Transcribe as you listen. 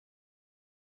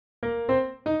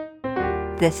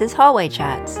This is Hallway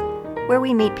Chats, where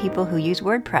we meet people who use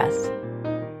WordPress.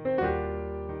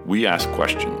 We ask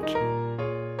questions,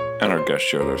 and our guests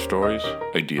share their stories,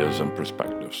 ideas, and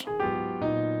perspectives.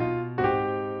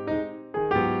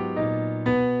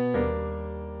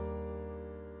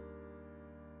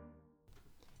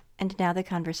 And now the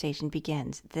conversation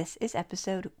begins. This is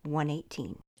episode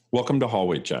 118. Welcome to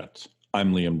Hallway Chats.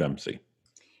 I'm Liam Dempsey.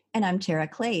 And I'm Tara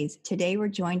Clays. Today we're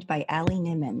joined by Ali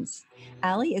Nimmons.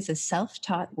 Ali is a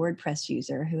self-taught WordPress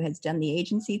user who has done the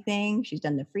agency thing, she's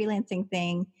done the freelancing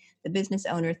thing, the business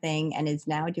owner thing, and is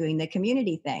now doing the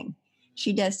community thing.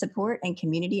 She does support and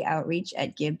community outreach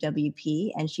at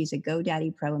GiveWP, and she's a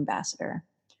GoDaddy Pro ambassador.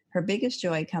 Her biggest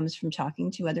joy comes from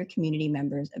talking to other community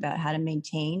members about how to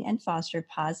maintain and foster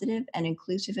positive and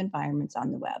inclusive environments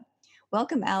on the web.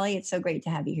 Welcome, Ali. It's so great to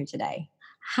have you here today.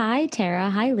 Hi, Tara.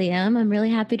 Hi, Liam. I'm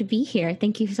really happy to be here.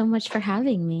 Thank you so much for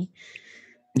having me.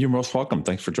 You're most welcome.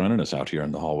 Thanks for joining us out here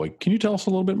in the hallway. Can you tell us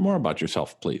a little bit more about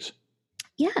yourself, please?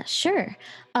 Yeah, sure.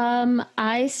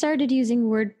 I started using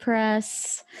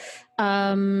WordPress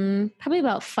probably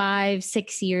about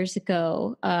 5-6 years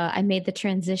ago. I made the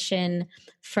transition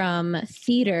from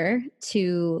theater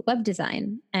to web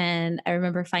design. And I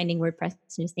remember finding WordPress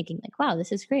and just thinking like, wow,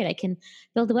 this is great. I can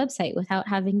build a website without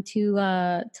having to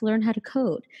learn how to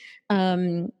code.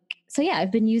 So yeah,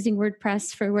 I've been using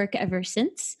WordPress for work ever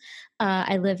since.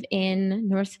 I live in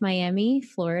North Miami,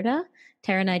 Florida.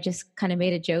 Tara and I just kind of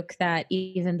made a joke that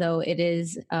even though it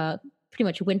is pretty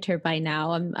much winter by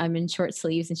now, I'm in short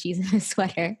sleeves and she's in a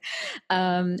sweater.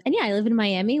 And yeah, I live in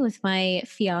Miami with my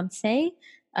fiance.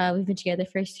 We've been together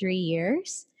for 3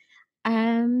 years.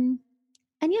 And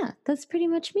yeah, that's pretty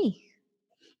much me.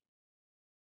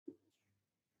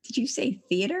 Did you say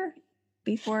theater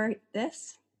before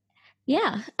this?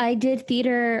 Yeah, I did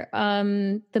theater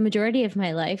the majority of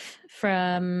my life.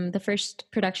 From the first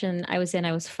production I was in,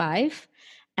 I was 5.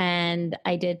 And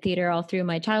I did theater all through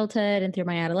my childhood and through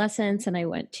my adolescence. And I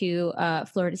went to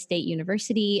Florida State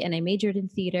University and I majored in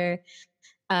theater.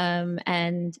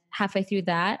 And halfway through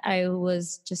that, I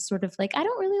was just sort of like, I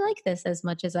don't really like this as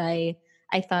much as I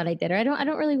thought I did. Or I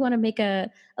don't really want to make a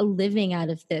living out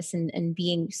of this and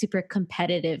being super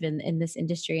competitive in this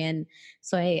industry. And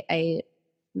so I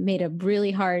made a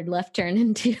really hard left turn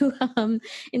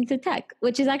into tech,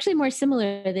 which is actually more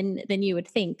similar than you would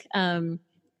think.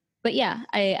 But yeah,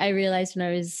 I realized when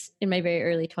I was in my very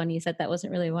early 20s that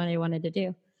wasn't really what I wanted to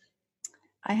do.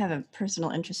 I have a personal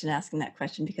interest in asking that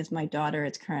question because my daughter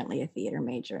is currently a theater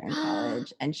major in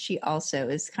college, and she also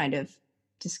is kind of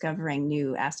discovering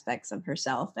new aspects of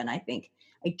herself. And I think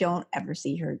I don't ever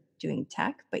see her doing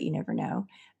tech, but you never know.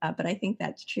 But I think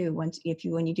that's true. When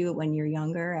you do it when you're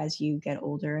younger, as you get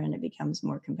older and it becomes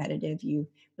more competitive, you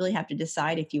really have to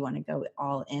decide if you want to go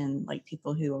all in. Like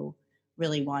people who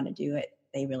really want to do it,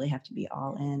 they really have to be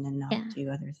all in and not do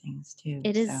other things too.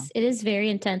 It is very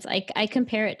intense. I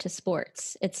compare it to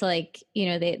sports. It's like,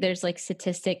 there's like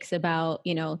statistics about,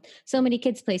 so many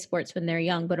kids play sports when they're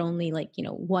young, but only like,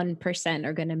 1%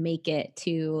 are going to make it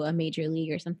to a major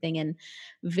league or something. And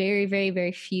very, very,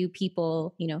 very few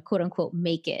people, quote unquote,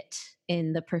 make it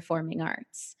in the performing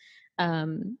arts.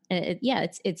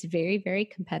 It's very, very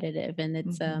competitive, and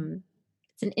it's an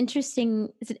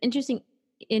interesting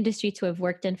industry to have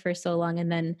worked in for so long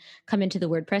and then come into the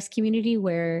WordPress community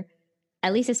where,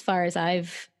 at least as far as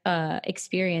I've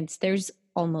experienced, there's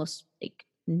almost like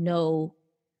no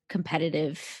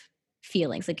competitive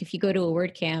feelings. Like if you go to a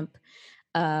WordCamp,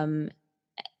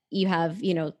 you have,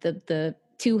 the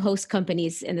 2 host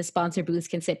companies in the sponsor booths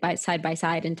can sit side by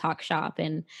side and talk shop,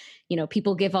 and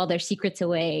people give all their secrets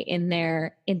away in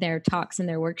their talks and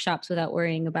their workshops without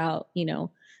worrying about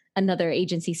another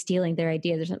agency stealing their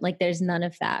idea. There's none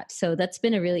of that. So that's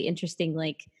been a really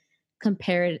interesting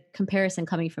comparison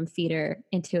coming from theater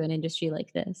into an industry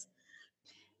like this.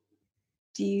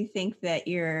 Do you think that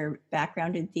your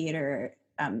background in theater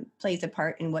plays a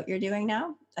part in what you're doing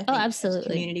now? Absolutely. As a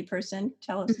community person,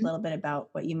 tell us a little bit about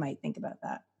what you might think about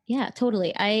that. Yeah,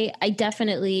 totally. I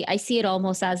definitely see it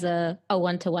almost as a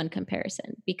one-to-one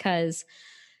comparison, because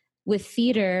with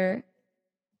theater,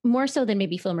 more so than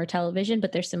maybe film or television,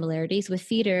 but there's similarities. With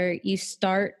theater, you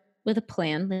start with a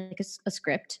plan, like a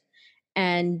script,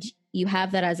 and you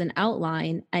have that as an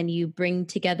outline, and you bring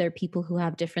together people who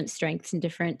have different strengths and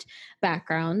different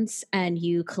backgrounds, and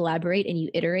you collaborate and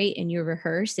you iterate and you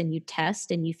rehearse and you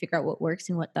test and you figure out what works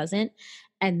and what doesn't.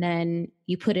 And then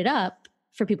you put it up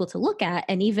for people to look at.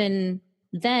 And even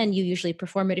then you usually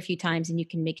perform it a few times and you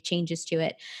can make changes to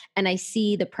it. And I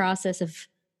see the process of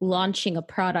launching a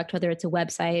product, whether it's a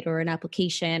website or an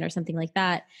application or something like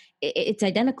that, it's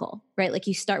identical, right? Like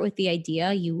you start with the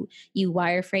idea, you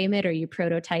wireframe it or you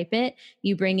prototype it,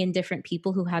 you bring in different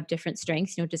people who have different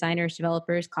strengths, designers,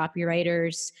 developers,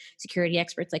 copywriters, security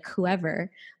experts, like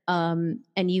whoever, and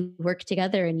you work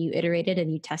together and you iterate it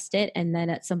and you test it, and then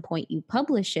at some point you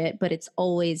publish it, but it's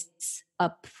always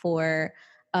up for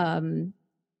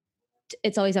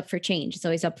change. It's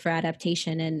always up for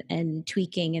adaptation and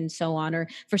tweaking and so on, or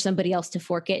for somebody else to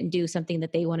fork it and do something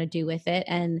that they want to do with it.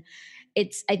 And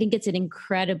I think it's an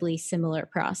incredibly similar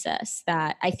process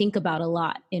that I think about a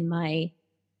lot in my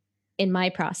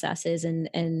processes and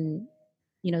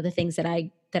the things that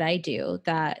I do,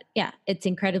 that, yeah, it's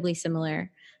incredibly similar,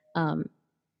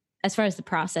 as far as the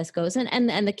process goes,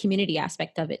 and the community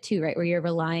aspect of it too, right? Where you're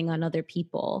relying on other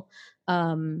people.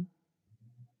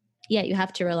 Yeah, you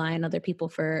have to rely on other people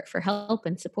for help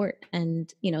and support.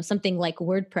 And, something like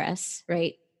WordPress,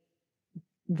 right?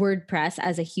 WordPress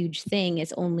as a huge thing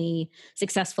is only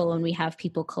successful when we have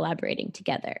people collaborating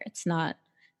together. It's not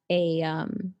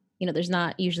there's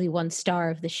not usually one star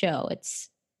of the show. It's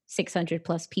 600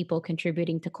 plus people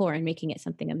contributing to core and making it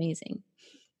something amazing.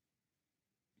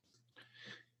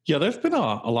 Yeah, there's been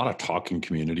a lot of talk in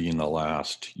community in the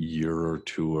last year or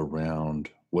two around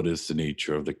what is the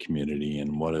nature of the community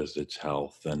and what is its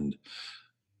health, and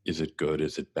is it good?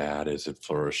 Is it bad? Is it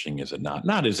flourishing? Is it not?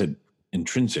 Not is it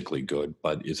intrinsically good,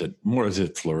 but is it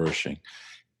flourishing?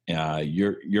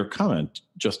 Your comment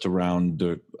just around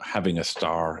having a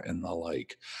star and the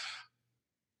like.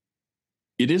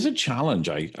 It is a challenge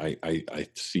I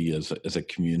see as a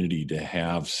community to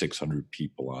have 600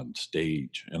 people on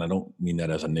stage, and I don't mean that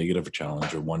as a negative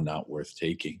challenge or one not worth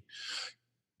taking.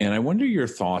 And I wonder your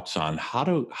thoughts on how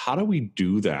do we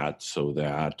do that so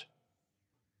that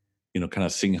kind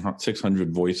of sing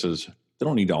 600 voices. They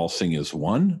don't need to all sing as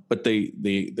one, but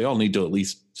they all need to at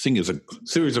least sing as a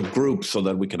series of groups so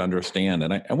that we can understand.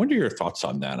 And I wonder your thoughts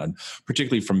on that, and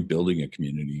particularly from building a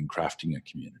community and crafting a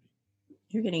community.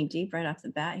 You're getting deep right off the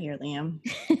bat here, Liam.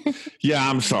 Yeah,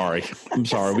 I'm sorry.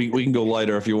 We can go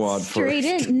lighter if you want. Straight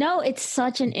first. in. No, it's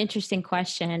such an interesting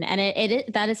question, and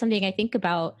that is something I think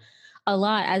about a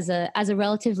lot as a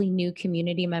relatively new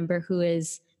community member who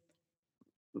is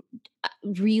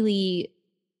really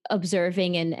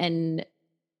observing and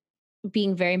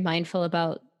being very mindful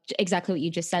about exactly what you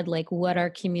just said, like what our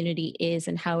community is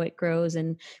and how it grows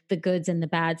and the goods and the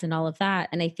bads and all of that.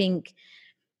 And I think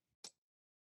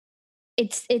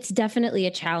it's definitely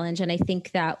a challenge. And I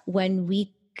think that when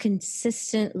we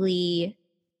consistently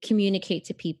communicate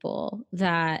to people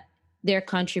that their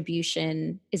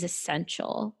contribution is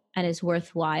essential and is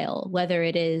worthwhile, whether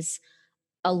it is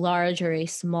a large or a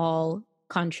small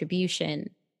contribution,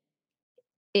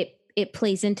 it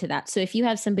plays into that. So if you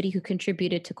have somebody who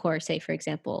contributed to core, say, for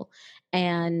example,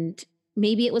 and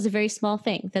maybe it was a very small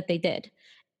thing that they did,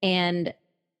 and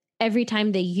every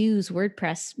time they use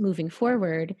WordPress moving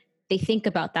forward, they think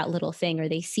about that little thing, or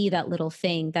they see that little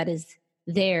thing that is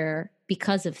there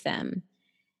because of them.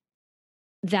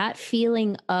 That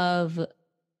feeling of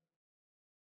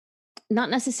not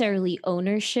necessarily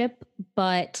ownership,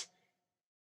 but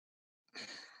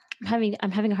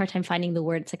I'm having a hard time finding the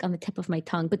word. It's like on the tip of my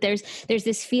tongue, but there's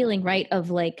this feeling, right, of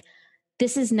like,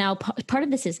 this is now part of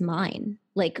this is mine.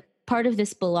 Like part of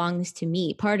this belongs to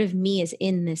me. Part of me is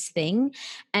in this thing.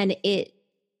 And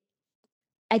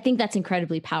I think that's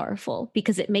incredibly powerful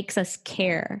because it makes us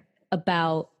care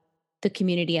about the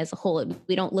community as a whole.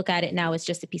 We don't look at it now as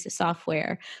just a piece of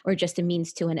software or just a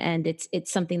means to an end.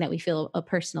 It's something that we feel a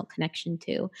personal connection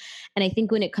to. And I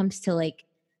think when it comes to like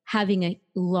having a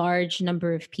large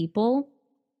number of people,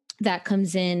 that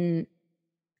comes in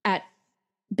at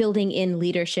building in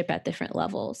leadership at different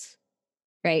levels,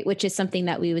 right? Which is something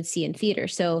that we would see in theater.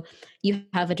 So you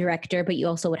have a director, but you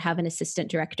also would have an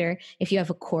assistant director. If you have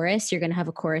a chorus, you're going to have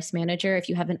a chorus manager. If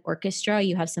you have an orchestra,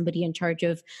 you have somebody in charge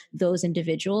of those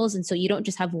individuals. And so you don't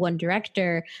just have one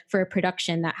director for a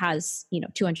production that has,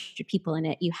 200 people in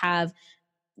it. You have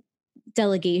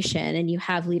delegation and you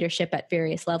have leadership at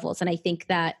various levels. And I think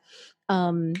that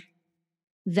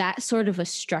that sort of a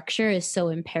structure is so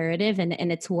imperative. And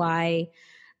it's why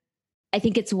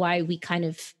we kind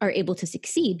of are able to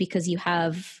succeed, because you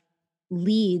have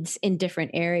leads in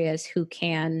different areas who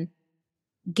can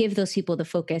give those people the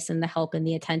focus and the help and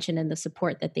the attention and the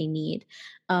support that they need.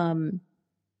 But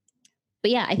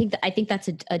yeah, I think that's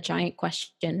a giant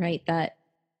question, right? That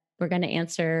we're going to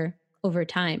answer over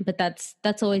time. But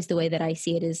that's always the way that I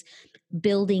see it, is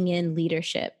building in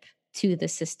leadership to the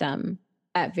system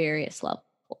at various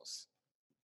levels.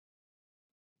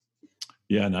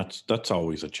 Yeah, and that's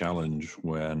always a challenge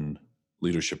when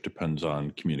leadership depends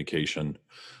on communication.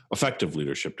 Effective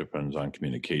leadership depends on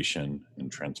communication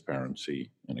and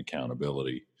transparency and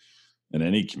accountability. In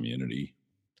any community,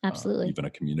 Absolutely. even a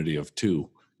community of two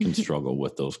can struggle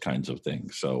with those kinds of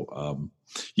things. So,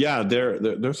 yeah,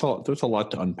 there's a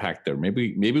lot to unpack there.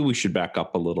 Maybe we should back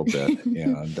up a little bit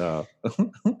and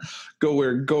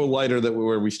go lighter than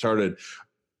where we started.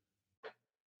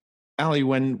 Allie,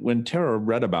 when Tara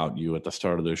read about you at the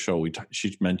start of the show,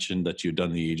 she mentioned that you'd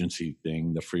done the agency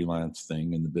thing, the freelance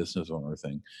thing, and the business owner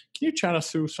thing. Can you chat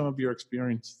us through some of your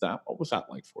experience? What was that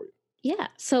like for you? Yeah.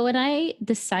 So when I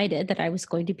decided that I was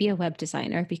going to be a web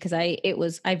designer, because I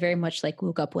very much like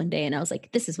woke up one day and I was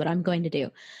like, this is what I'm going to do.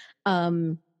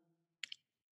 The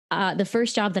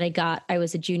first job that I got, I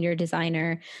was a junior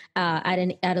designer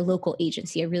at a local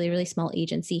agency, a really, really small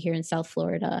agency here in South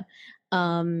Florida.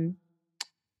 And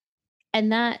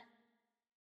that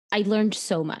I learned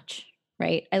so much,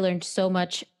 right? I learned so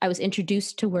much. I was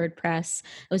introduced to WordPress.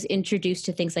 I was introduced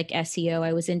to things like SEO.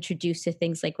 I was introduced to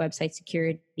things like website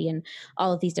security and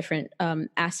all of these different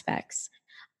aspects.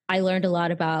 I learned a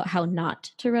lot about how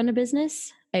not to run a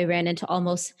business. I ran into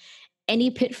almost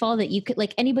any pitfall that you could,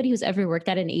 like anybody who's ever worked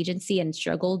at an agency and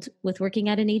struggled with working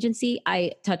at an agency,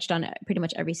 I touched on pretty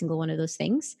much every single one of those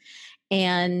things.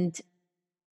 And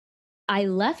I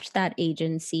left that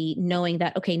agency knowing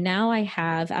that, okay, now I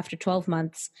have, after 12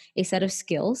 months, a set of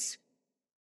skills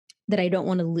that I don't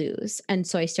want to lose. And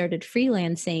so I started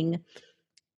freelancing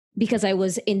because I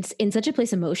was in such a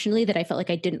place emotionally that I felt like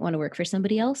I didn't want to work for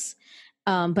somebody else.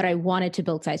 But I wanted to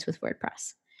build sites with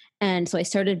WordPress. And so I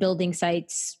started building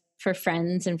sites for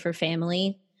friends and for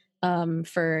family,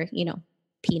 for,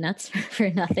 peanuts for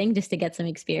nothing, just to get some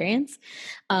experience.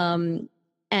 And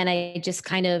I just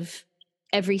kind of,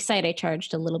 every site I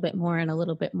charged a little bit more and a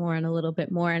little bit more and a little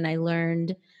bit more. And I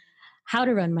learned how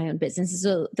to run my own business.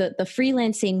 So the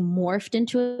freelancing morphed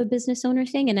into a business owner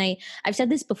thing. And I've said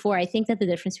this before, I think that the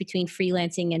difference between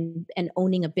freelancing and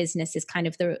owning a business is kind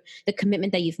of the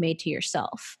commitment that you've made to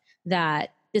yourself,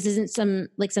 that this isn't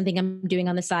something I'm doing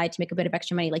on the side to make a bit of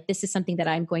extra money. Like, this is something that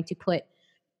I'm going to put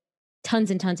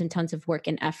tons and tons and tons of work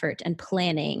and effort and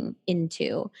planning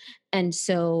into. And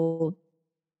so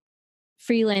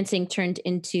freelancing turned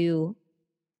into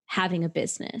having a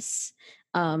business.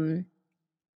 And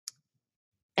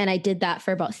I did that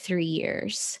for about 3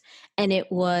 years, and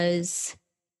it was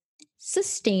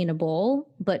sustainable,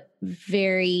 but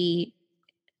very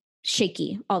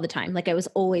shaky all the time. Like I was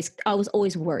always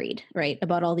worried, right,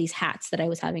 about all these hats that I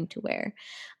was having to wear.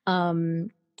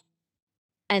 And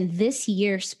this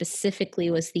year specifically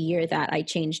was the year that I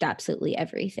changed absolutely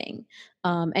everything.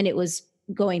 And it was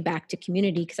going back to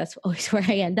community, because that's always where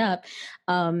I end up.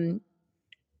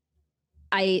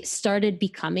 I started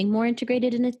becoming more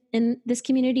integrated in this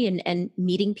community and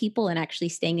meeting people and actually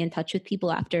staying in touch with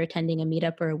people after attending a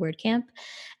meetup or a WordCamp.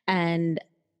 And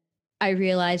I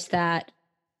realized that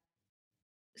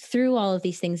through all of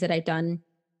these things that I've done,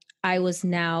 I was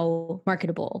now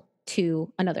marketable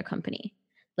to another company.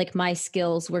 Like, my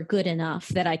skills were good enough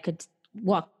that I could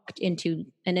walk into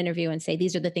an interview and say,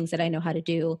 these are the things that I know how to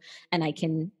do, and I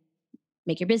can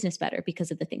make your business better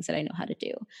because of the things that I know how to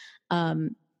do.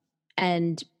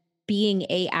 And being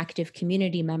a active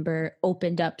community member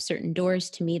opened up certain doors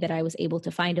to me that I was able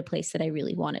to find a place that I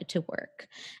really wanted to work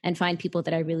and find people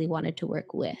that I really wanted to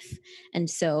work with. And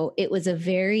so it was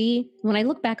when I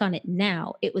look back on it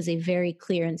now, it was a very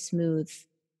clear and smooth,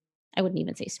 I wouldn't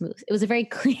even say smooth. It was a very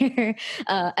clear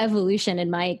evolution in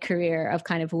my career of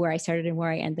kind of where I started and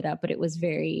where I ended up. But it was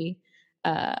very,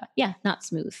 not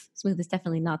smooth. Smooth is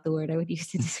definitely not the word I would use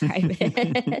to describe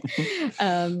it.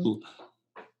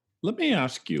 Let me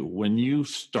ask you, when you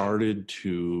started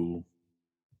to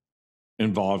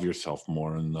involve yourself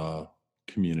more in the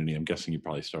community, I'm guessing you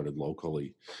probably started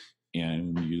locally,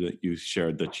 and you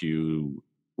shared that you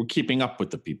were keeping up with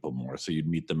the people more. So you'd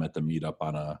meet them at the meetup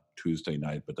on a Tuesday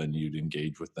night, but then you'd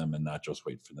engage with them and not just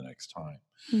wait for the next time.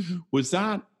 Mm-hmm. Was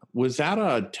that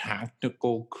a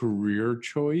tactical career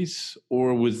choice,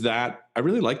 or was that, I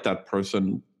really like that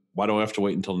person, why do I have to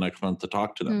wait until next month to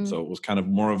talk to them? So it was kind of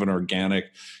more of an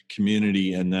organic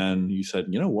community. And then you said,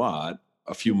 you know what,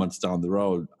 a few months down the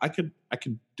road, I could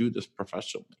do this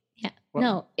professionally. Yeah.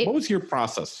 What was your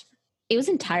process? It was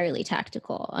entirely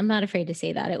tactical. I'm not afraid to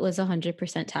say that. It was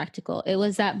 100% tactical. It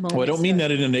was that moment. Well, I don't mean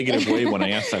that in a negative way when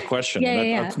I ask that question.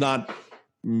 That's not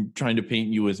trying to paint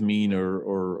you as mean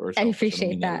or I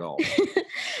appreciate that. At all.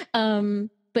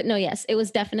 But no, yes, it was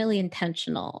definitely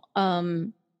intentional.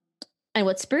 And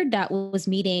what spurred that was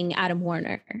meeting Adam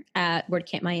Warner at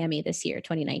WordCamp Miami this year,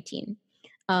 2019.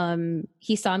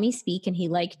 he saw me speak and he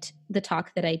liked the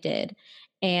talk that I did.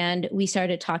 And we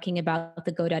started talking about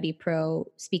the GoDaddy Pro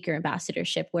speaker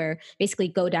ambassadorship, where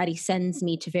basically GoDaddy sends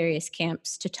me to various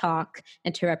camps to talk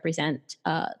and to represent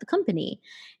the company.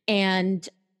 And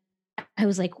I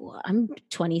was like, well, I'm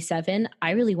 27.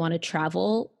 I really want to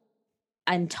travel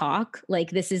and talk. Like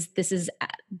this is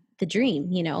the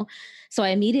dream, you know? So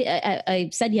I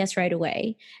said yes right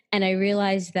away. And I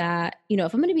realized that, you know,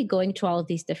 if I'm going to be going to all of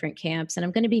these different camps and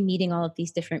I'm going to be meeting all of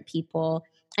these different people,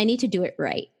 I need to do it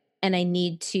right. And I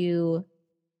need to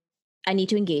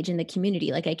engage in the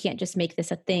community. Like I can't just make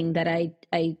this a thing that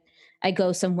I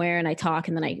go somewhere and I talk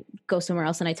and then I go somewhere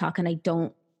else and I talk and I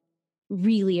don't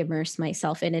really immerse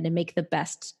myself in it and make the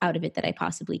best out of it that I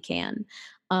possibly can.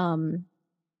 And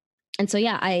so,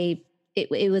 yeah,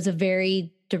 it was a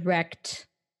very direct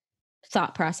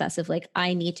thought process of like,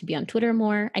 I need to be on Twitter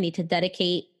more. I need to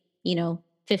dedicate, you know,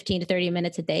 15 to 30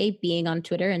 minutes a day being on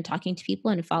Twitter and talking to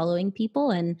people and following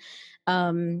people and,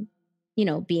 you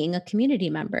know, being a community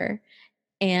member.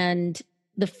 And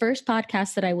the first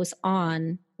podcast that I was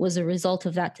on was a result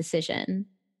of that decision.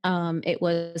 It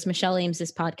was Michelle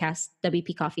Ames's podcast,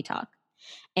 WP Coffee Talk.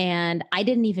 And I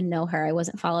didn't even know her. I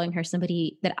wasn't following her.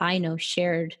 Somebody that I know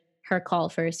shared her call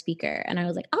for a speaker. And I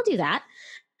was like, I'll do that.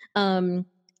 And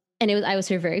I was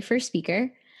her very first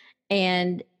speaker.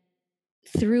 And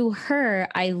through her,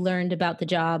 I learned about the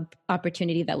job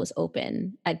opportunity that was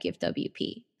open at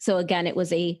GiveWP. So again, it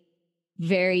was a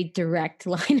very direct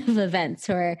line of events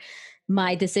where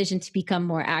my decision to become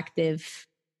more active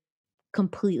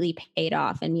completely paid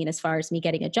off. I mean, as far as me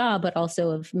getting a job, but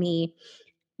also of me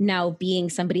now being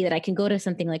somebody that I can go to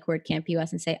something like WordCamp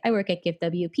US and say, I work at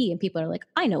GiveWP. And people are like,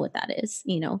 I know what that is,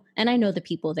 you know, and I know the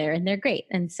people there and they're great.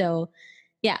 And so,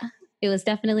 yeah, it was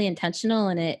definitely intentional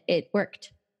and it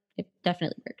worked. It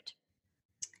definitely worked.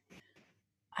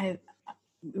 I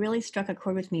really struck a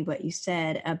chord with me what you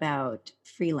said about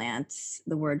freelance,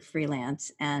 the word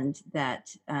freelance, and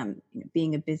that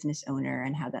being a business owner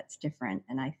and how that's different.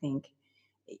 And I think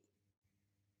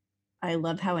I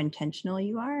love how intentional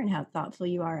you are and how thoughtful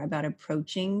you are about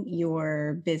approaching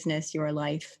your business, your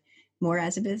life more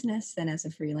as a business than as a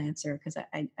freelancer. Because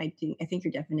I think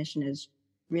your definition is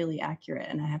really accurate,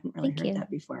 and I haven't really heard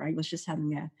that before. I was just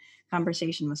having a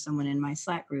conversation with someone in my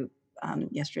Slack group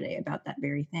yesterday about that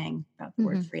very thing, about the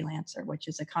word freelancer, which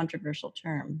is a controversial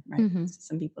term, right?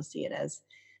 Some people see it as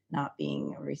not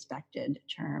being a respected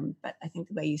term, but I think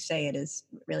the way you say it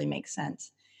really makes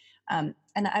sense. And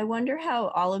I wonder how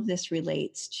all of this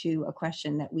relates to a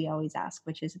question that we always ask,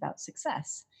 which is about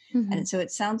success. And so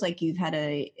it sounds like you've had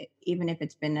even if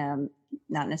it's been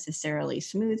not necessarily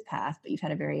smooth path, but you've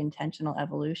had a very intentional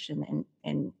evolution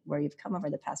in where you've come over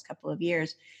the past couple of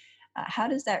years. How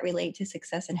does that relate to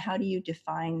success, and how do you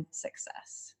define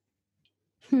success?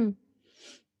 I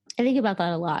think about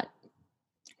that a lot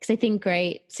because I think,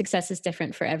 right, success is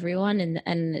different for everyone,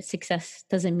 and success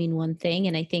doesn't mean one thing.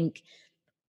 And I think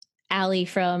Allie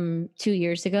from 2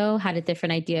 years ago had a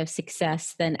different idea of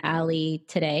success than Allie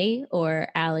today or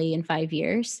Allie in 5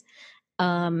 years.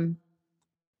 And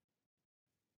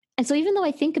so even though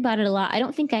I think about it a lot, I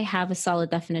don't think I have a solid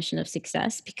definition of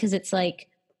success, because it's like,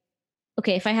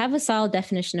 okay, if I have a solid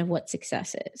definition of what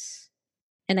success is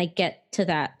and I get to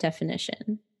that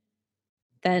definition,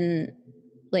 then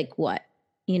like what,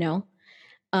 you know?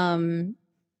 I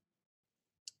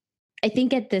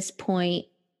think at this point,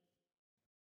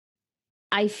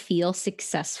 I feel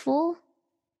successful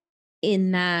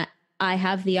in that I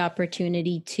have the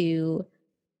opportunity to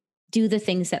do the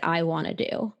things that I want to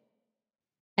do.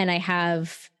 And I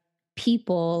have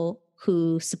people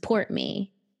who support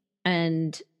me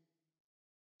and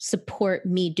support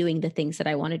me doing the things that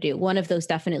I want to do. One of those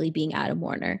definitely being Adam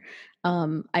Warner.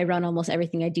 I run almost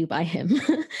everything I do by him.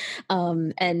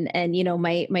 And you know,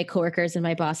 my coworkers and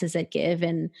my bosses at Give.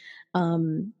 And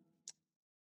I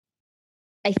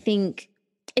think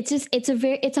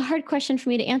it's a hard question for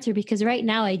me to answer, because right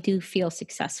now I do feel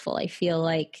successful. I feel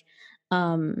like,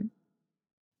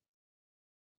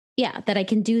 that I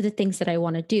can do the things that I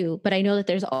want to do, but I know that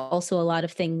there's also a lot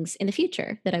of things in the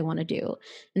future that I want to do.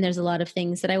 And there's a lot of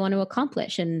things that I want to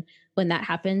accomplish. And when that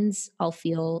happens, I'll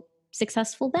feel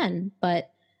successful then.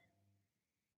 But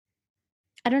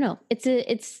I don't know. It's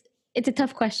a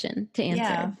tough question to answer.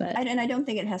 Yeah, but and I don't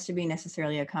think it has to be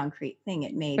necessarily a concrete thing.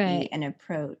 It may be an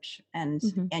approach, and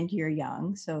you're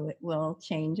young, so it will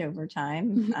change over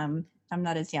time. I'm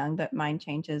not as young, but mine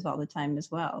changes all the time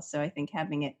as well. So I think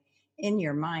having it in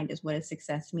your mind is, what does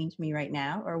success mean to me right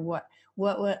now, or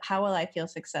how will I feel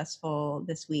successful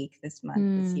this week, this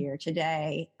month, this year,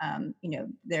 today? You know,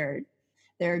 there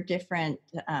there are different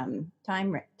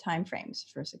time frames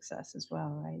for success as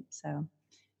well, right? So,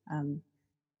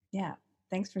 yeah,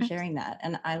 thanks for sharing that.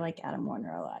 And I like Adam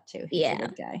Warner a lot too. He's a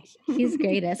good guy. He's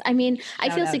greatest. I mean, I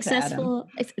Shout feel out to successful.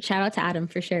 Shout out to Adam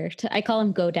for sure. I call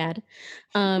him GoDad.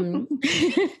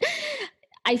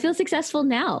 I feel successful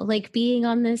now, like being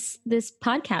on this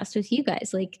podcast with you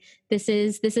guys. Like this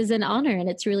is an honor, and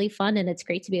it's really fun, and it's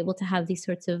great to be able to have these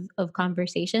sorts of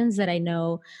conversations that I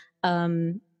know,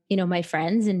 my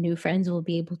friends and new friends will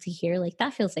be able to hear. Like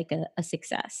that feels like a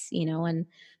success, and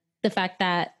the fact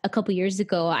that a couple years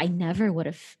ago I never would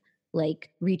have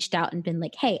like reached out and been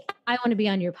like, hey, I want to be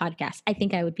on your podcast. I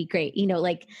think I would be great.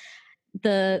 Like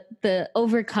the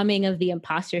overcoming of the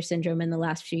imposter syndrome in the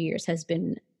last few years has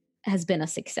been a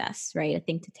success, right? I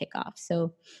think to take off.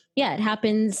 So yeah, it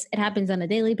happens on a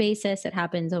daily basis. It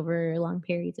happens over long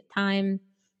periods of time.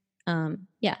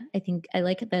 Yeah, I think I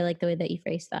like the way that you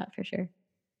phrased that for sure.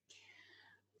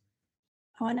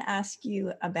 I want to ask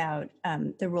you about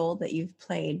the role that you've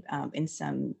played in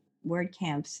some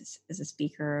WordCamps as a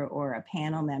speaker or a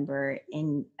panel member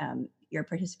in your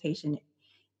participation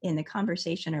in the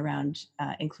conversation around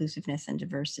inclusiveness and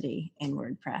diversity in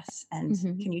WordPress. And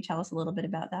can you tell us a little bit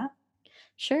about that?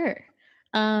 Sure.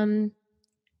 One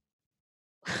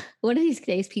of these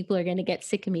days, people are going to get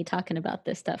sick of me talking about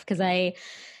this stuff because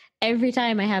every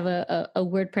time I have a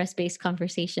WordPress-based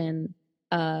conversation,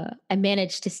 I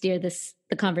managed to steer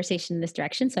the conversation in this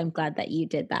direction. So I'm glad that you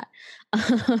did that.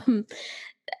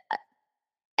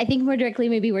 I think more directly,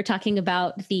 maybe we're talking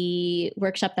about the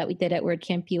workshop that we did at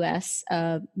WordCamp US.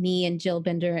 Me and Jill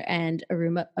Binder and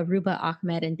Aruba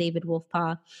Ahmed and David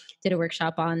Wolfpaw did a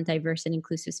workshop on diverse and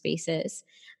inclusive spaces.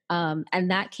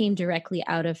 And that came directly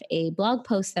out of a blog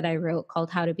post that I wrote called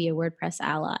How to Be a WordPress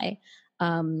Ally,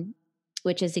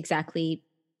 which is exactly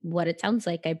what it sounds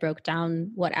like. I broke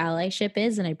down what allyship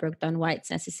is, and I broke down why it's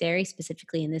necessary,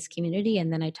 specifically in this community.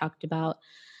 And then I talked about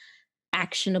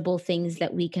actionable things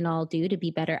that we can all do to be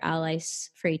better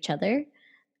allies for each other.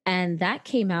 And that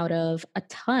came out of a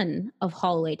ton of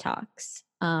hallway talks,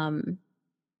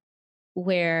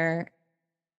 where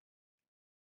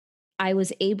I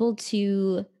was able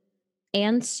to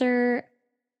answer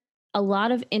a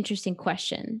lot of interesting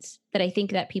questions that I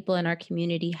think that people in our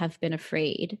community have been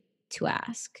afraid to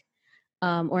ask,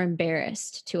 or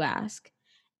embarrassed to ask.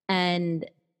 And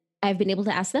I've been able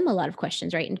to ask them a lot of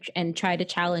questions, right? And try to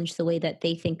challenge the way that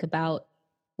they think about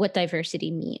what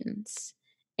diversity means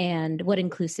and what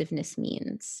inclusiveness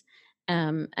means,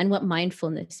 and what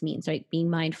mindfulness means, right? Being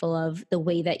mindful of the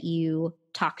way that you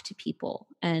talk to people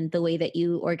and the way that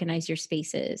you organize your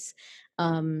spaces.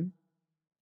 And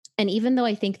even though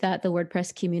I think that the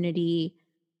WordPress community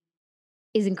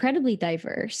is incredibly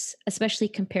diverse, especially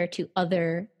compared to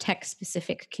other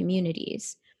tech-specific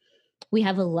communities, we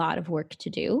have a lot of work to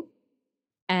do.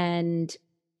 And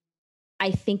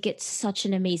I think it's such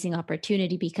an amazing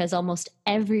opportunity because almost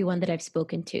everyone that I've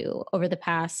spoken to over the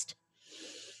past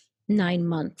 9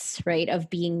 months, right, of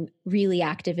being really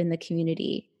active in the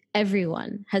community,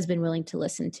 everyone has been willing to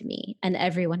listen to me, and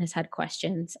everyone has had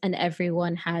questions, and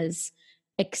everyone has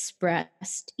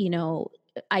expressed,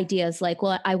 ideas like,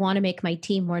 well, I want to make my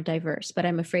team more diverse, but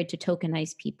I'm afraid to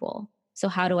tokenize people. So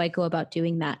how do I go about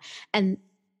doing that? And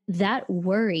that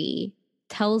worry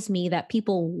tells me that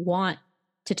people want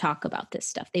to talk about this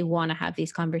stuff. They want to have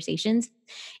these conversations.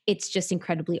 It's just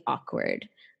incredibly awkward.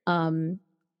 And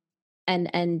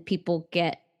people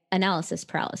get analysis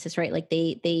paralysis, right? Like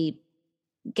they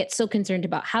get so concerned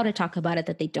about how to talk about it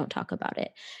that they don't talk about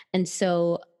it. And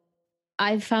so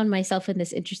I've found myself in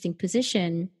this interesting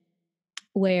position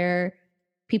where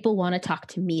people want to talk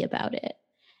to me about it.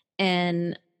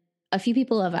 And a few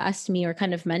people have asked me or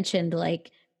kind of mentioned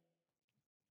like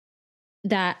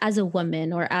that as a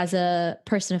woman or as a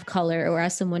person of color or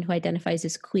as someone who identifies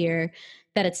as queer,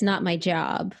 that it's not my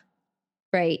job,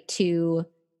 right, to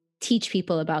teach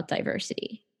people about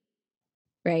diversity,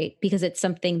 right? Because it's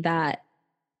something that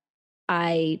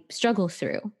I struggle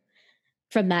through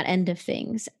from that end of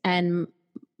things. And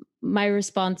my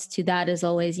response to that is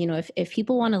always, if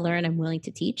people want to learn, I'm willing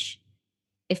to teach.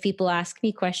 If people ask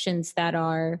me questions that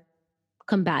are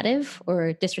combative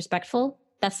or disrespectful,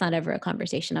 that's not ever a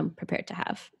conversation I'm prepared to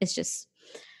have. It's just,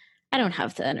 I don't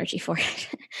have the energy for it.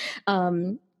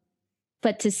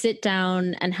 But to sit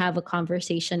down and have a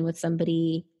conversation with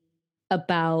somebody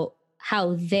about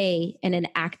how they, in an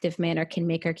active manner, can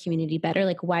make our community better,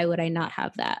 like, why would I not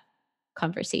have that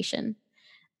conversation?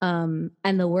 And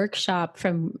the workshop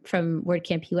from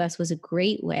WordCamp US was a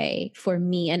great way for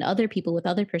me and other people with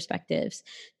other perspectives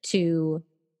to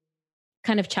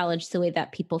kind of challenge the way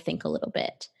that people think a little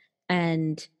bit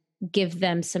and give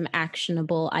them some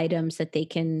actionable items that they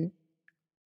can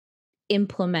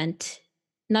implement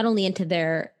not only into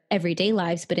their everyday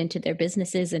lives, but into their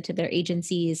businesses, into their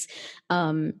agencies,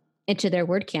 into their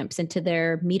WordCamps, into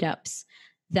their meetups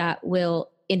that will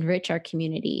enrich our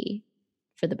community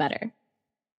for the better.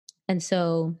 And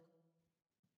so,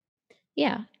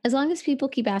 yeah, as long as people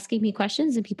keep asking me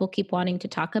questions and people keep wanting to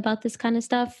talk about this kind of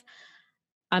stuff,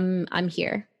 I'm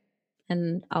here,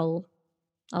 and I'll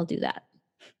do that.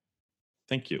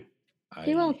 Thank you.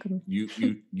 You're welcome.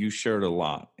 You shared a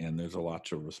lot, and there's a lot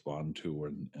to respond to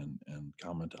and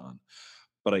comment on.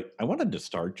 But I wanted to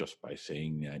start just by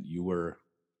saying that you were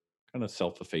kind of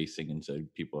self-effacing and said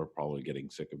people are probably getting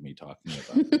sick of me talking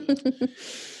about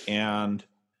this. and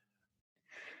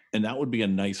that would be a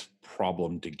nice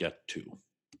problem to get to,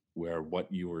 where what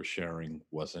you were sharing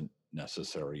wasn't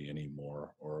necessary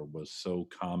anymore, or was so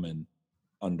common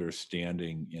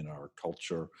understanding in our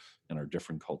culture and our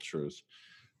different cultures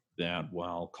that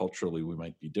while culturally we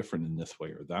might be different in this way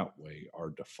or that way, our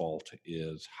default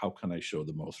is, how can I show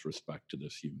the most respect to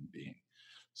this human being?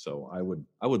 So I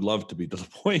would love to be to the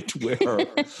point where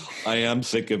I am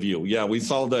sick of you. Yeah, we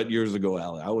solved that years ago,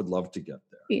 Allie. I would love to get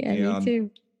there. Yeah, me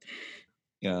too.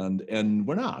 And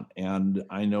we're not. And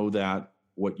I know that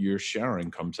what you're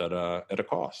sharing comes at a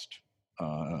cost.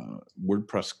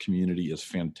 WordPress community is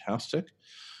fantastic.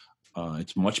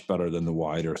 It's much better than the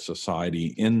wider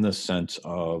society in the sense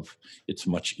of it's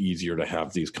much easier to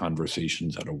have these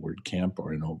conversations at a WordCamp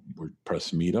or in a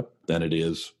WordPress meetup than it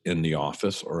is in the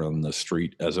office or on the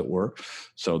street, as it were.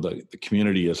 So the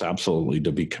community is absolutely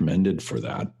to be commended for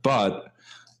that, but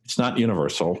it's not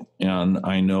universal. And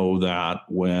I know that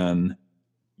when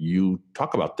you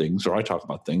talk about things, or I talk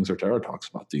about things, or Tara talks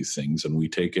about these things, and we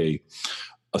take a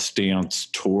stance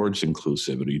towards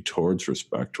inclusivity, towards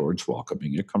respect, towards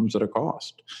welcoming, it comes at a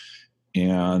cost.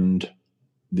 And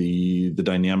the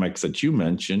dynamics that you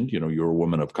mentioned, you're a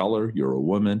woman of color, you're a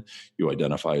woman, you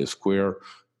identify as queer,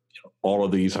 all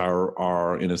of these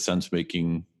are in a sense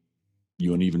making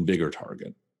you an even bigger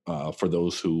target for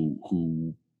those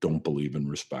who don't believe in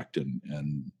respect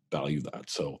and value that.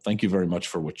 So thank you very much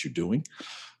for what you're doing.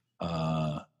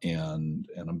 And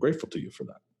I'm grateful to you for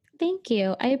that. Thank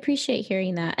you. I appreciate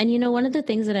hearing that. And one of the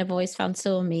things that I've always found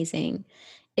so amazing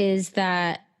is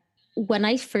that when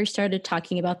I first started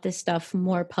talking about this stuff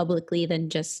more publicly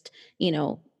than just,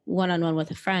 one-on-one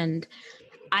with a friend,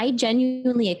 I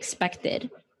genuinely expected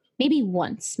maybe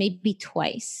once, maybe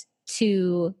twice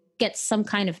to get some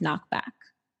kind of knockback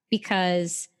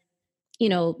because,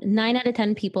 9 out of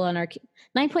 10 people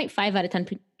 9.5 out of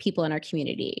 10 people in our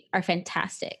community are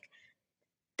fantastic.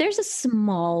 There's a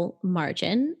small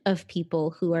margin of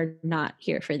people who are not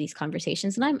here for these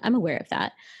conversations, and I'm aware of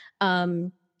that.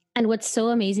 And what's so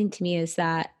amazing to me is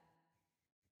that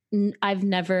I've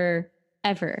never,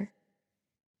 ever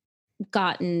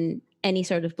gotten any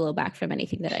sort of blowback from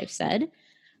anything that I've said.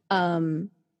 And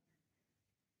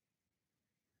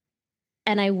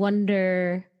I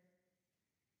wonder,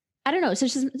 I don't know, so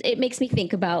it makes me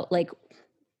think about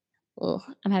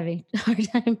I'm having a hard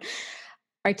time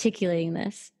articulating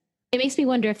this. It makes me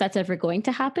wonder if that's ever going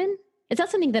to happen. It's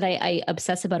not something that I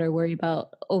obsess about or worry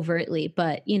about overtly,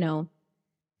 but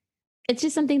it's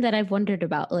just something that I've wondered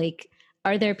about. Like,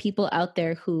 are there people out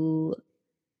there who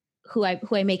I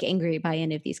make angry by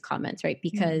any of these comments, right?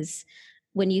 Because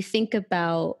when you think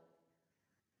about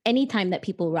any time that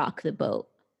people rock the boat,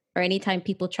 or anytime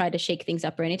people try to shake things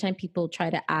up, or anytime people try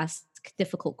to ask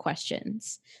difficult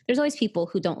questions, there's always people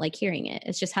who don't like hearing it.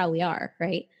 It's just how we are,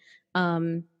 right?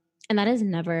 And that has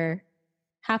never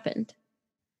happened,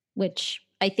 which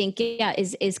I think,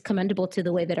 is commendable to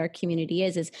the way that our community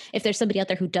is if there's somebody out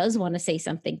there who does want to say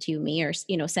something to me or,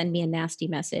 send me a nasty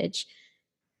message,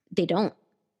 they don't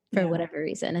for whatever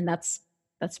reason. And that's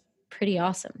pretty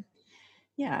awesome.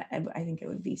 Yeah. I think it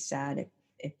would be sad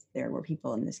if there were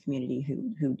people in this community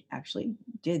who actually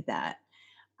did that.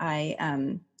 I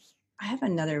have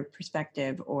another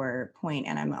perspective or point,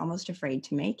 and I'm almost afraid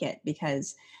to make it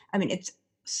because, it's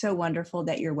so wonderful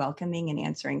that you're welcoming and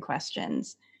answering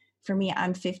questions. For me,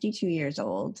 I'm 52 years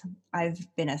old. I've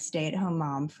been a stay-at-home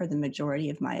mom for the majority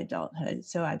of my adulthood,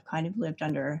 so I've kind of lived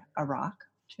under a rock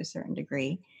to a certain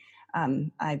degree.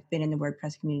 I've been in the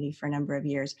WordPress community for a number of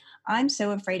years. I'm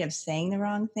so afraid of saying the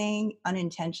wrong thing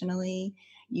unintentionally,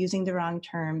 using the wrong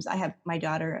terms. I have my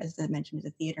daughter, as I mentioned, is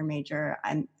a theater major.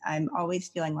 I'm always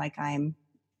feeling like I'm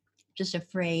just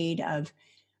afraid of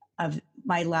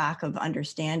my lack of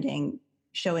understanding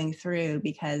showing through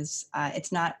because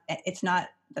it's not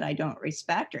that I don't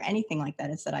respect or anything like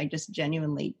that. It's that I just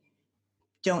genuinely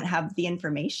don't have the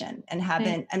information and have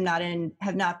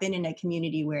not been in a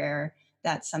community where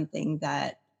that's something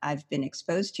that I've been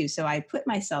exposed to. So I put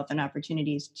myself in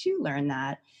opportunities to learn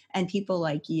that. And people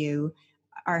like you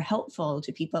are helpful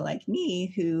to people like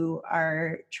me who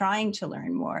are trying to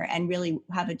learn more and really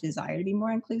have a desire to be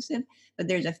more inclusive. But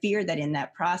there's a fear that in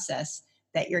that process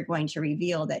that you're going to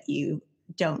reveal that you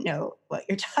don't know what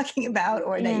you're talking about,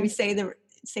 or that you say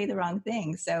the wrong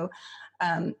thing. So,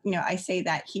 I say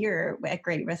that here at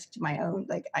great risk to my own.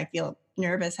 Like, I feel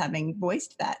nervous having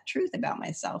voiced that truth about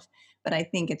myself, but I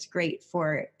think it's great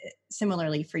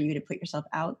similarly for you to put yourself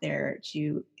out there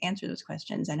to answer those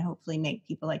questions and hopefully make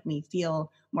people like me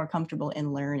feel more comfortable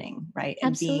in learning, right?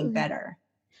 And Absolutely. being better.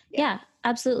 Yeah,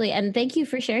 absolutely. And thank you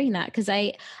for sharing that, because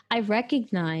I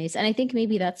recognize, and I think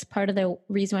maybe that's part of the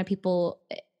reason why people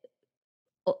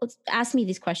ask me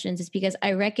these questions, is because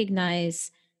I recognize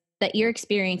that your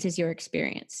experience is your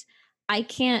experience. I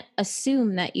can't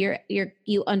assume that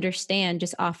you understand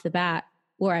just off the bat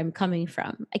where I'm coming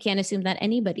from. I can't assume that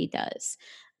anybody does.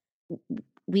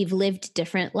 We've lived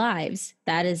different lives.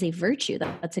 That is a virtue.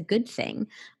 That's a good thing.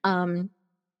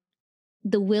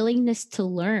 The willingness to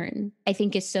learn, I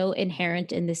think, is so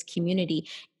inherent in this community.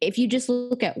 If you just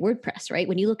look at WordPress, right?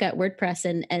 When you look at WordPress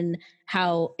and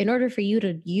how, in order for you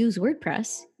to use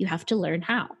WordPress, you have to learn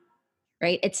how,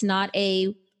 right? It's not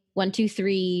a 1, 2,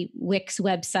 3 Wix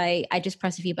website. I just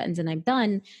press a few buttons and I'm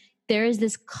done. There is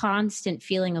this constant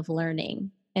feeling of learning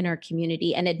in our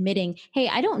community and admitting, hey,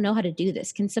 I don't know how to do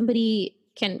this. Can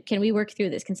we work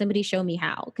through this? Can somebody show me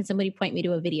how? Can somebody point me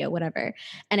to a video, whatever?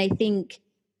 And I think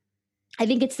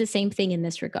it's the same thing in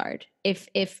this regard.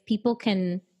 If people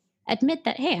can admit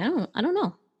that, hey, I don't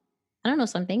know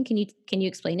something. Can you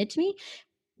explain it to me?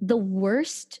 The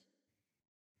worst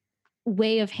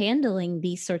way of handling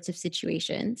these sorts of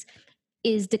situations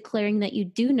is declaring that you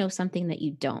do know something that you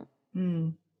don't.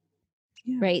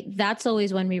 Yeah. Right? That's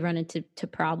always when we run into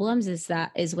problems,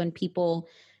 is when people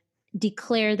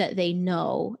declare that they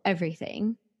know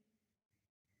everything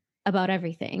about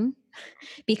everything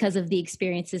because of the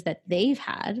experiences that they've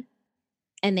had,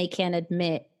 and they can't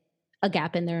admit a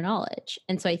gap in their knowledge.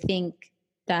 And so I think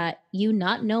that you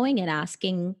not knowing and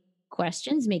asking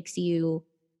questions makes you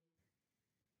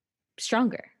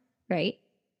stronger, right?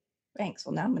 Thanks.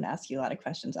 Well, now I'm going to ask you a lot of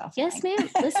questions offline. Yes, ma'am.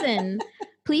 Listen,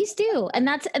 please do. And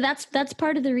that's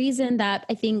part of the reason that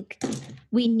I think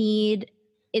we need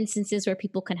instances where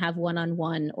people can have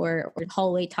one-on-one or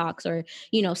hallway talks, or,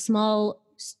 small,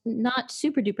 not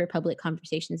super duper public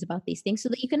conversations about these things, so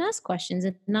that you can ask questions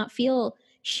and not feel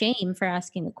shame for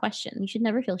asking a question. You should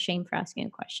never feel shame for asking a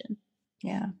question.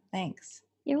 Yeah. Thanks.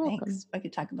 You're welcome. Thanks. I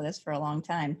could talk about this for a long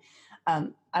time.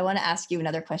 I want to ask you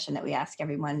another question that we ask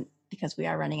everyone, because we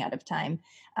are running out of time.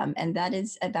 And that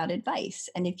is about advice.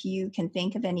 And if you can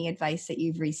think of any advice that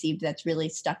you've received that's really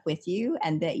stuck with you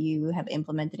and that you have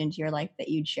implemented into your life that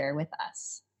you'd share with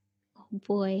us. Oh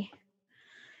boy.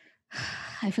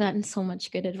 I've gotten so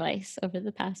much good advice over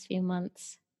the past few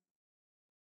months.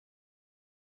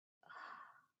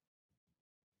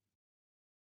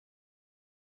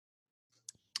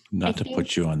 Not to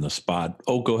put you on the spot.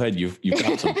 Oh, go ahead. You've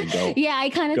got something. Go. Yeah, I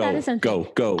kind of thought of something.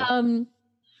 Go.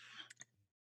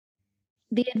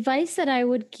 The advice that I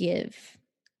would give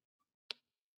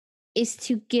is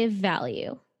to give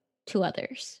value to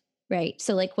others, right?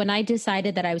 So like when I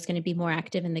decided that I was going to be more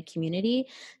active in the community,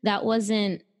 that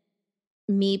wasn't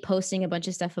me posting a bunch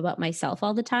of stuff about myself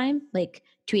all the time, like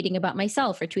tweeting about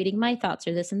myself or tweeting my thoughts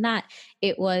or this and that.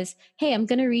 It was, hey, I'm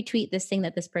going to retweet this thing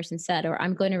that this person said, or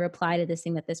I'm going to reply to this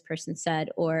thing that this person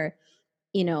said, or,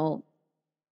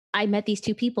 I met these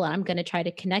two people and I'm going to try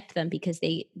to connect them because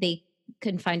they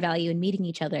can find value in meeting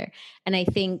each other. And I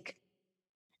think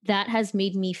that has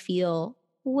made me feel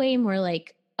way more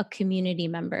like a community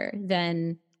member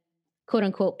than, quote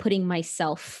unquote, putting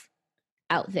myself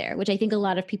out there, which I think a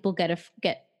lot of people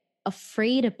get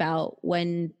afraid about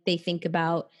when they think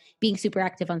about being super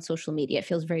active on social media. It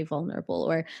feels very vulnerable.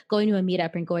 Or going to a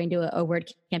meetup and going to a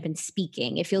WordCamp and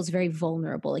speaking. It feels very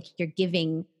vulnerable, like you're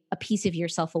giving a piece of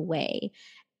yourself away.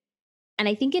 And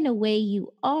I think in a way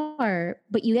you are,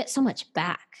 but you get so much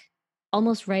back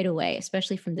almost right away,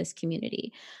 especially from this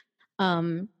community.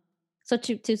 So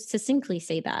to succinctly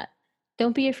say that,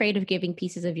 don't be afraid of giving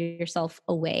pieces of yourself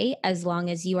away, as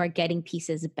long as you are getting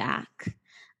pieces back.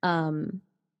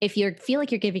 If you feel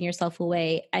like you're giving yourself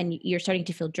away and you're starting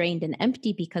to feel drained and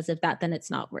empty because of that, then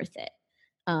it's not worth it.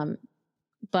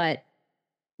 But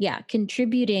yeah,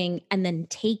 contributing and then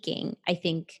taking, I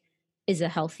think, is a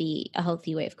healthy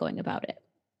way of going about it.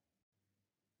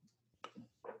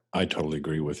 I totally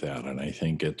agree with that. And I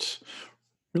think it's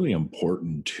really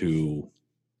important to,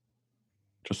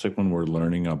 just like when we're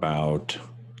learning about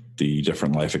the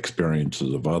different life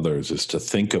experiences of others is to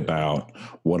think about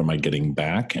what am I getting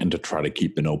back and to try to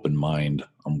keep an open mind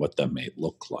on what that may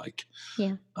look like.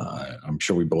 Yeah. I'm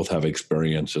sure we both have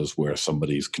experiences where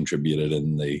somebody's contributed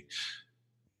and they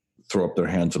throw up their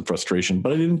hands in frustration,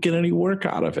 but I didn't get any work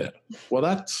out of it. Well,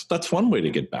 that's one way to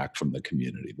get back from the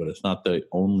community, but it's not the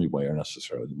only way or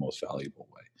necessarily the most valuable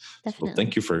way. Definitely. So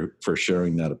thank you for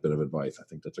sharing that a bit of advice. I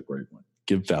think that's a great one.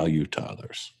 Give value to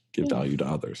others. Give value to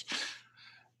others.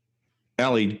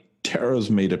 Allie,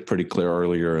 Tara's made it pretty clear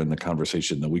earlier in the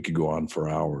conversation that we could go on for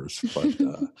hours, but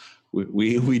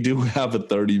we do have a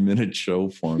 30-minute show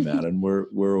format, and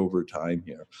we're over time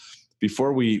here.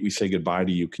 Before we say goodbye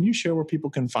to you, can you share where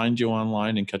people can find you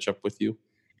online and catch up with you?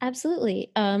 Absolutely.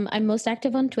 I'm most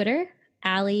active on Twitter,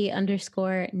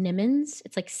 Allie_Nimmons.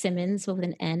 It's like Simmons, but with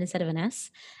an N instead of an S.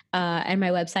 And my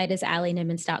website is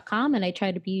allienimmons.com, and I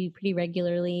try to be pretty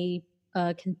regularly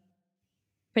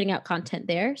putting out content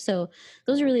there. So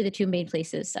those are really the two main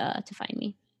places to find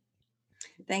me.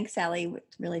 Thanks, Allie.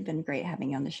 It's really been great having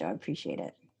you on the show. I appreciate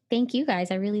it. Thank you,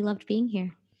 guys. I really loved being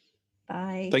here.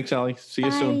 Bye. Thanks, Allie. See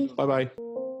you soon. Bye-bye.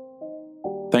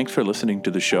 Thanks for listening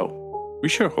to the show. We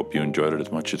sure hope you enjoyed it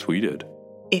as much as we did.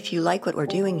 If you like what we're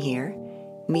doing here,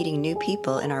 meeting new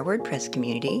people in our WordPress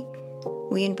community,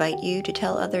 we invite you to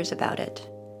tell others about it.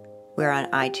 We're on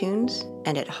iTunes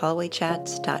and at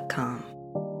hallwaychats.com.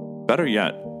 Better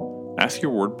yet, ask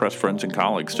your WordPress friends and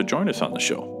colleagues to join us on the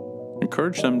show.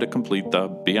 Encourage them to complete the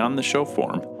Beyond the Show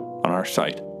form on our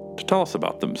site to tell us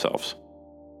about themselves.